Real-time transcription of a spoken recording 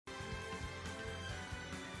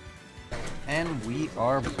And we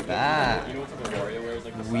are back.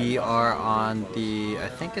 We are on the, I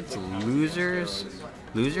think it's losers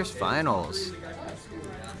finals.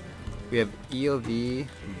 We have EOV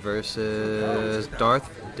versus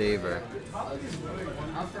DarthDaver.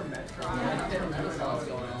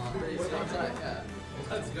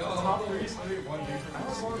 Let's go.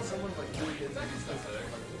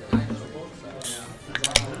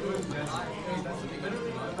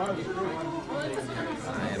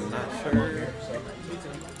 I am not sure.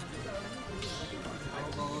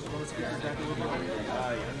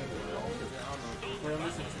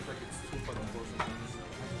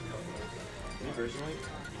 Me personally,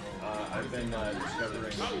 I've been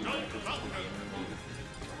discovering.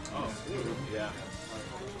 Oh, yeah.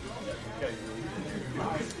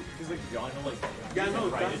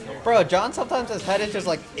 Bro, John sometimes his head is just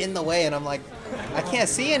like in the way, and I'm like, I can't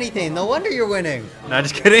see anything. No wonder you're winning. No,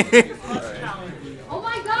 just kidding. Oh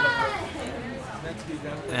my god!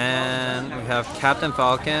 And we have Captain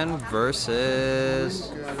Falcon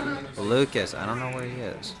versus Lucas. I don't know where he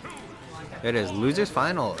is. It is losers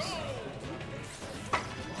finals.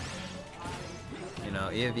 You know,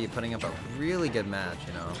 EOV putting up a really good match.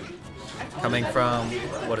 You know, coming from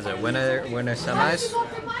what is it, winner semis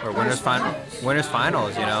or winners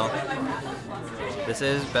finals. You know, this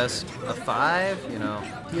is best of 5. You know,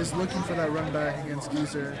 he is looking for that run back against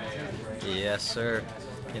Geezer. Yes, sir.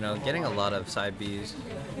 You know, getting a lot of side Bs,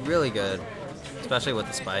 really good, especially with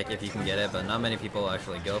the spike if you can get it. But not many people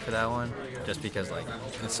actually go for that one, just because like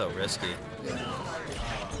it's so risky.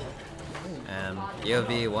 And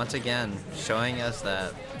EOV once again showing us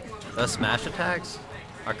that those smash attacks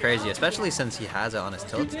are crazy, especially since he has it on his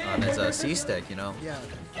tilt, on his C stick. You know, yeah,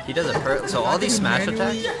 he does it so all these smash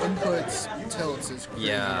attacks. Inputs tilts is crazy.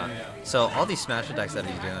 Yeah, so all these smash attacks that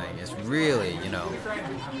he's doing is really, you know,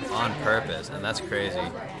 on purpose, and that's crazy.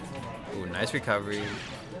 Ooh, nice recovery.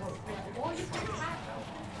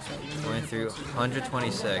 Going through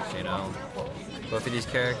 126, you know. Both of these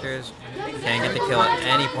characters can get the kill at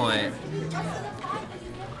any point.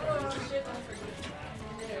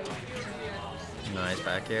 Nice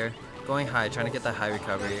back air. Going high, trying to get that high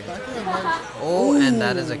recovery. Oh, and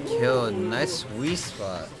that is a kill. Nice sweet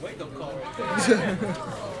spot.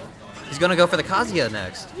 He's gonna go for the Kazuya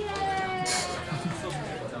next.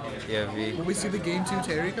 EOV. Will we see the game 2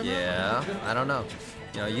 Terry come Yeah, I don't know.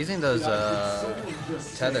 You know, using those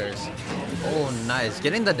tethers. Oh, nice.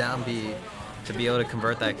 Getting the down B to be able to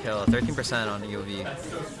convert that kill. 13% on EOV.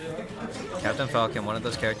 Captain Falcon, one of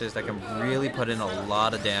those characters that can really put in a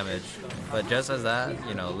lot of damage. But just as that,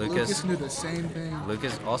 you know, Lucas can do the same thing.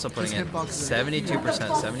 Lucas also putting in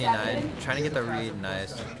 72%, 79, trying to get the read.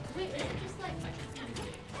 Nice.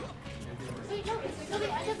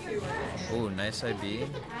 Oh, nice side B.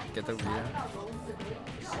 Get the read.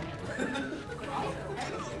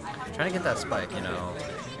 Trying to get that spike, you know.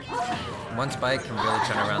 One spike can really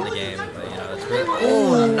turn around the game, but you know, it's really.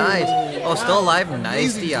 Oh, nice. Oh, still alive.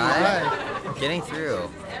 Nice DI. Getting through.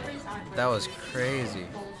 That was crazy.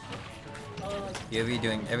 EOV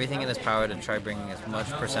doing everything in his power to try bringing as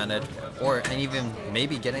much percentage, and even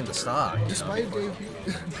maybe getting the stock. Despite Dave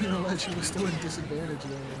being legend, was still in disadvantage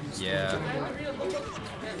though. Yeah.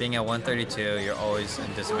 Being at 132, you're always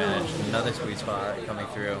in disadvantage. Another sweet spot coming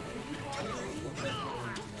through.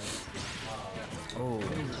 Oh.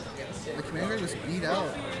 The command grab was beat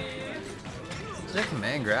out. Is it a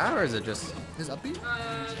command grab or is it just his up B?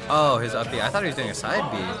 Oh, his up B. I thought he was doing a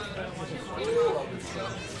side B.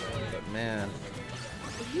 But man.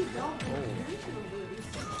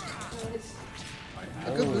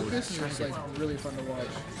 A good Lucas is like really fun to watch.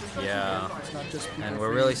 Yeah. It's not just and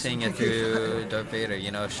we're really seeing it through DarthDaver, you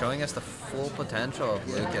know, showing us the full potential of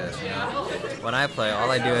Lucas, you know. When I play, all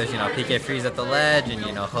I do is, you know, PK freeze at the ledge and,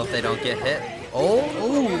 you know, hope they don't get hit. Oh!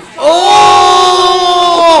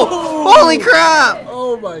 Oh! Holy crap!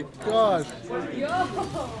 Oh my god.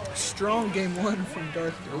 Strong game 1 from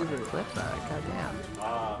DarthDaver. Clip that, goddamn.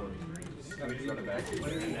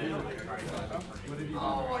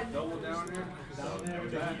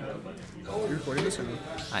 You're recording this or no?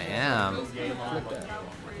 I am.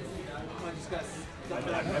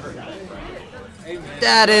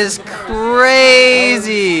 That is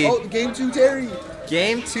crazy! Oh, game 2 Terry!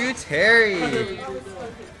 Game 2 Terry!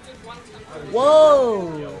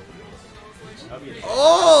 Whoa!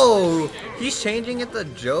 Oh! He's changing it to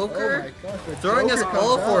Joker? Oh my gosh, throwing Joker us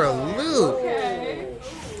all for a loop!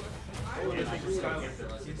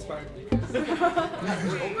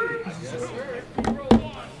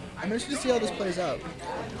 I'm interested to see how this plays out.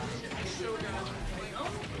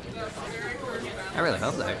 I really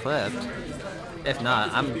hope that clipped. If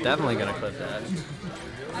not, I'm definitely gonna clip that.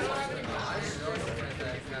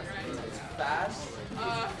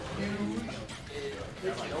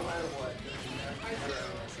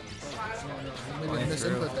 Maybe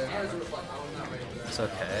misinput there. It's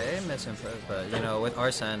okay, misinput, but you know, with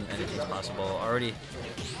Arsene, anything's possible. Already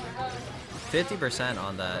 50%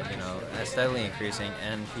 on that, you know, steadily increasing,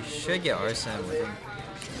 and he should get Arsene within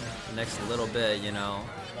the next little bit, you know.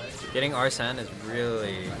 Getting Arsene is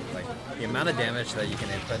really, like, the amount of damage that you can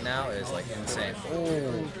input now is, like, insane.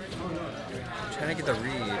 Oh, trying to get the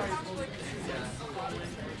read.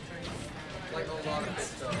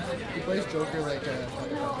 He plays Joker like a...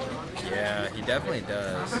 Yeah, he definitely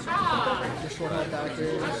does. Just short out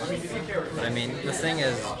backers. But I mean, the thing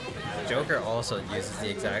is, Joker also uses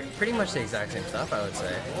pretty much the exact same stuff, I would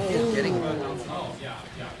say. Oh, getting...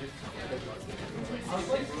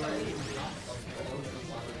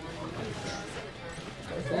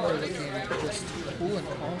 Just cool and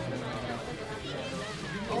confident.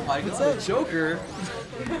 What's up, Joker?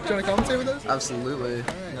 Do you want to commentate with us? Absolutely.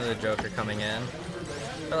 Another Joker coming in.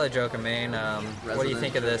 Fellow Joker main, what do you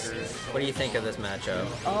think of this? What do you think of this matchup?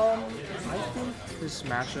 I think this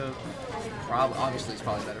matchup, obviously, it's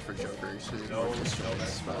probably better for Joker because he's more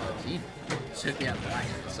distracts, but he should be at back,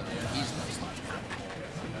 so he's no slouch.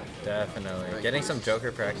 Definitely. Getting some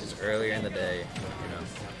Joker practice earlier in the day, you know,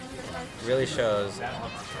 really shows.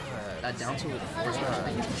 That down to force smash, I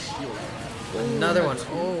think you can shield. Another one.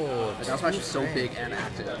 Oh, The down smash is so big and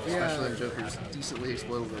active, especially when Joker's decently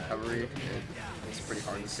explodable recovery. It's pretty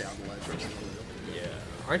hard to stay on the ledge. yeah.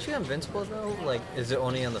 Aren't you invincible though? Like, is it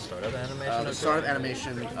only on the start of the animation? The start of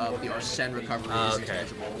animation of the Arsene recovery is okay.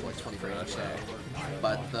 intangible, like 20 frames. So.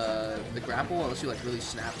 But the grapple, unless you like really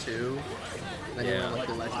snap too, then you have like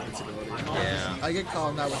the ledge invincibility. Yeah. I get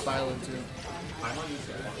called out with Violet too.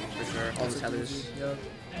 For sure. All the tethers. Yep.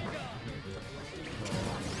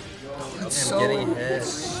 It's I'm getting hit. It's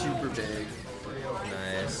super big.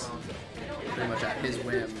 Nice. Pretty much at his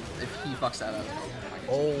whim. If he fucks that up.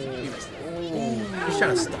 Oh. He missed it. Oh. He's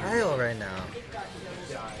trying to style right now.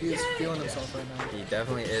 He is feeling himself right now. He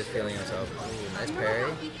definitely is feeling himself. Ooh, nice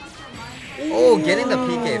parry. Oh, getting the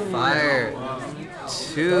PK fire.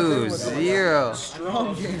 2-0.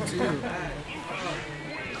 Strong game too.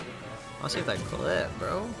 I'll see if that clip,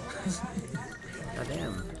 bro.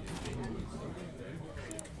 Goddamn.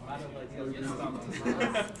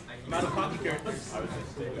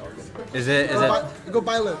 Is it? Go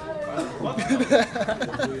Violet.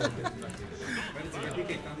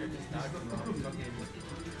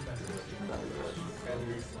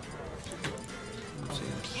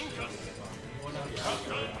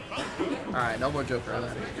 Alright, no more Joker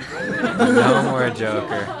then. No more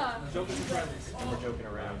Joker.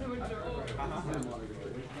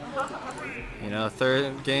 You know,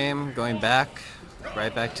 third game, going back,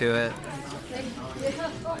 right back to it.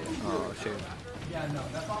 Oh shoot.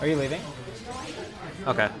 Are you leaving?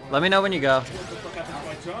 Okay, let me know when you go.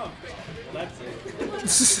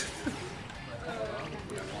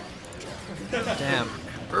 Damn,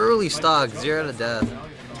 early stock, 0 to death.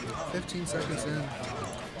 15 seconds in.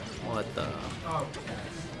 What the?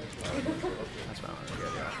 That's what I want to get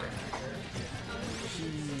after.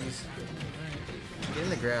 Jeez. Getting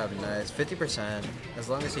the grab, nice. 50%. As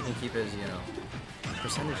long as he can keep his, you know,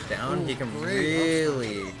 percentage down, he can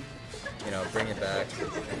really, you know, bring it back.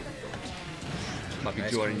 I'll be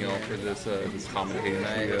Nice joining y'all game. for this commentating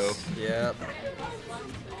video. Nice. Yep.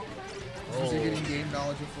 Is he Oh. getting game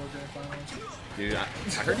knowledge before grand finals? Dude, I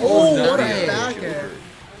heard he Oh, busted out nice. the Back Joker. air.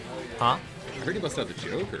 Huh? I heard he busted out the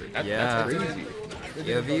Joker. Yeah. That's crazy.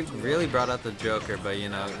 EOV really brought out the Joker, but you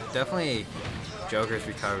know, definitely Joker's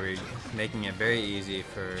recovery, making it very easy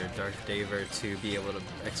for DarthDaver to be able to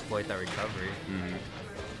exploit that recovery.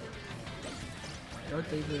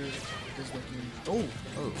 DarthDaver is looking.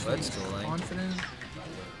 Oh, foot schooling. Confident.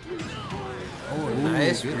 Oh,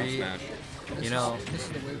 nice Good read. smash. You know, This is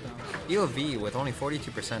the wave bounce. EOV with only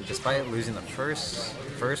 42%, despite losing the first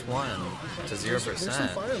one to 0%. There's some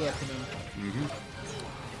fire left in him.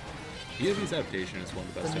 EOV's adaptation is one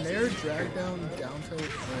of the best The I've Nair seen. drag down tilt.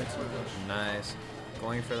 Nice.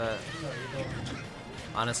 Going for that.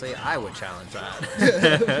 Honestly, I would challenge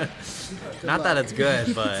that. Not that it's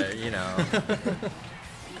good, but you know.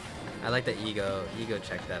 I like the ego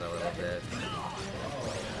check that a little bit.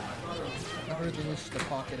 I heard they wish to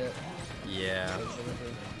pocket it. Yeah.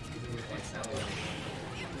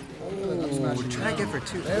 Oh, Try to get for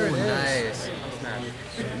 2. There it Oh, is. nice.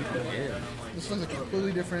 This was a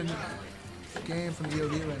completely different game from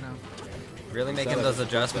EOV right now. Really making those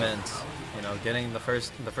adjustments. You know, getting the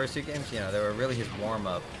first 2 games, you know, they were really his warm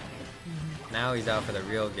up. Now he's out for the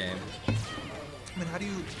real game. mean, how do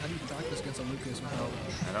you practice against a Lucas without?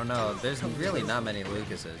 I don't know. There's really not many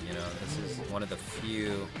Lucases, you know. This is one of the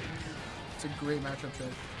few. It's a great matchup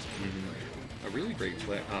check. A really great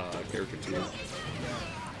character too.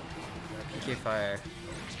 PK Fire.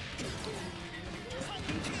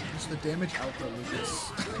 Just the damage output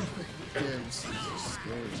Lucas gives is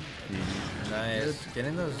scary. Nice.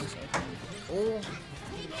 Getting those. Oh.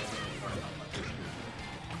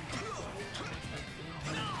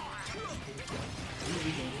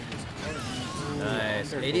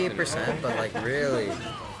 Nice. 88%, but like really,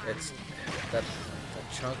 it's that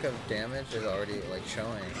chunk of damage is already like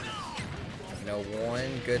showing. You know,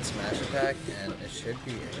 one good smash attack, and it should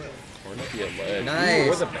be it. Or not be a ledge. Nice. Ooh,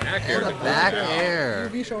 with the back air. And the back air.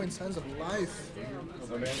 EOV showing signs of life.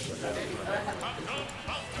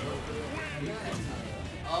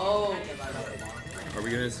 Are we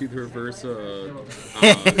gonna see the reverse?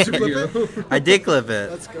 I did clip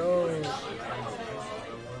it. Let's go.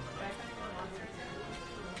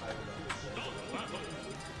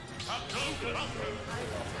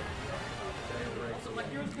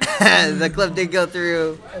 The clip did go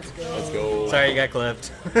through. Let's go. Let's go. Sorry, you got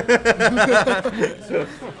clipped.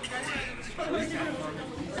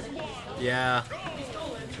 Yeah.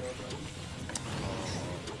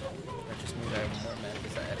 That just means I have more mana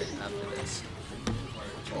because I edit after this.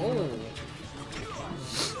 Oh.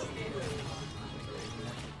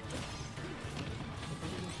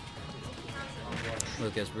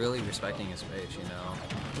 Lucas really respecting his space, you know.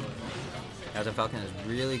 Captain Falcon is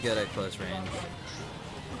really good at close range.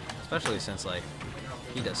 Especially since like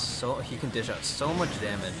he can dish out so much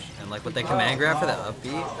damage, and like with the command grab for the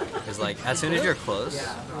upbeat is like as soon as you're close,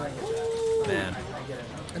 man.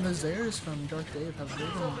 And the Zairs from DarthDaver have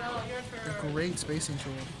given a great spacing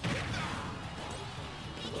tool.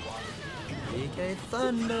 PK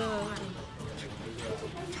Thunder.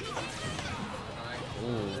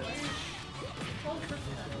 Ooh.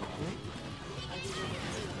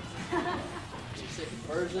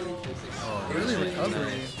 Oh, Really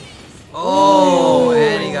recovery. Oh,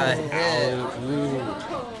 and he got hit.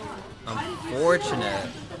 Unfortunate.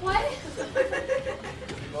 What?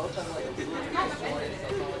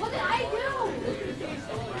 What did I do?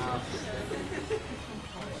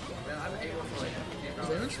 Is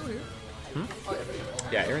Aaron still here?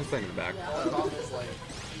 Yeah, Aaron's playing in the back.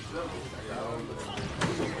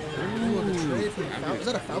 Ooh, the trade from Falcon. Is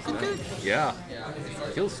that a Falcon kick? Yeah.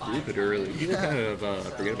 Kills stupid early. People kind of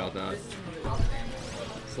forget about that.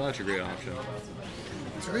 Such a great option.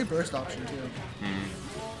 It's a great burst option too.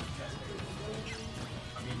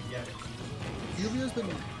 EOV has been.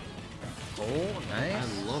 Oh, nice. I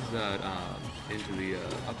love that into the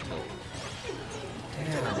up tilt.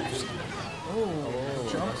 Damn. Oh,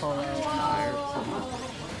 jump call out.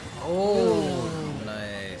 Oh,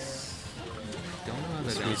 nice. Don't know how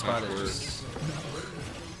that Sweet down spot smash is works. just.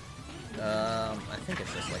 I think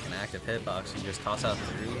it's just like an active hitbox. You just toss out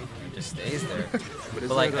 3 and it just stays there. But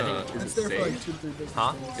is like, that, I think, is It's it there for like safe? 2-3 business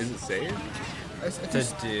Huh? days. Is it safe? I to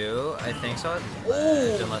just, do, I think so.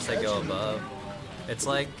 Unless they go above. It's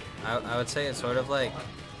like I would say it's sort of like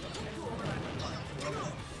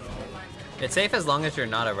it's safe as long as you're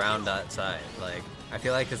not around that side. Like I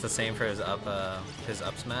feel like it's the same for his up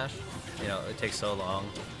smash. You know, it takes so long.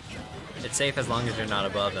 It's safe as long as you're not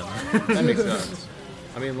above him. That makes sense.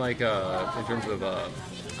 I mean, like, in terms of, like,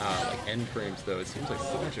 end frames, though, it seems like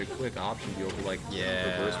such a quick option to be able to, like,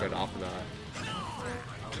 Yeah. reverse right off of that.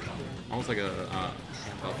 Almost like a,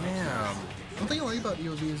 Damn. one thing I like about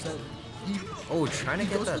EOV is that he Trying to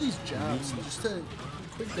get goes that. for these jabs just to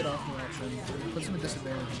quick get off the option. It puts him at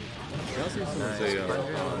disadvantage. it also seems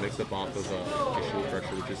a mix-up off of, shield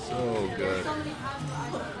pressure, which is so good.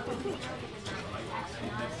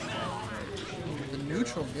 The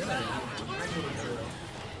neutral, yeah.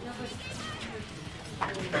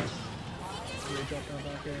 Great drop down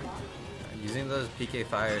back there. Using those PK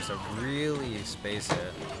fires to really space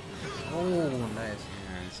it. Oh, nice.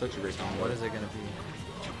 Man, such a great combo. What is it gonna be?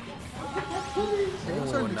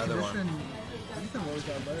 Games Oh, are another one. condition even lower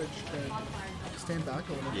that ledge to stand back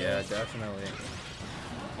a little bit. Yeah, definitely.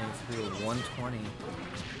 Came through 120.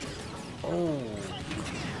 Oh.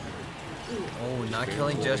 Oh, not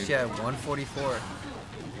killing just yet. 144. Man,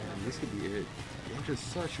 this could be it. Game does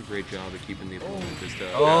such a great job at keeping the opponent just,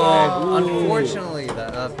 Oh, unfortunately,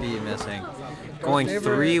 that up B missing. Going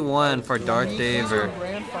DarthDaver 3-1 for DarthDaver.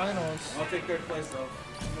 Grand finals. I'll take third place though.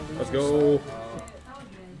 Let's go!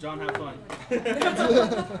 John, have fun.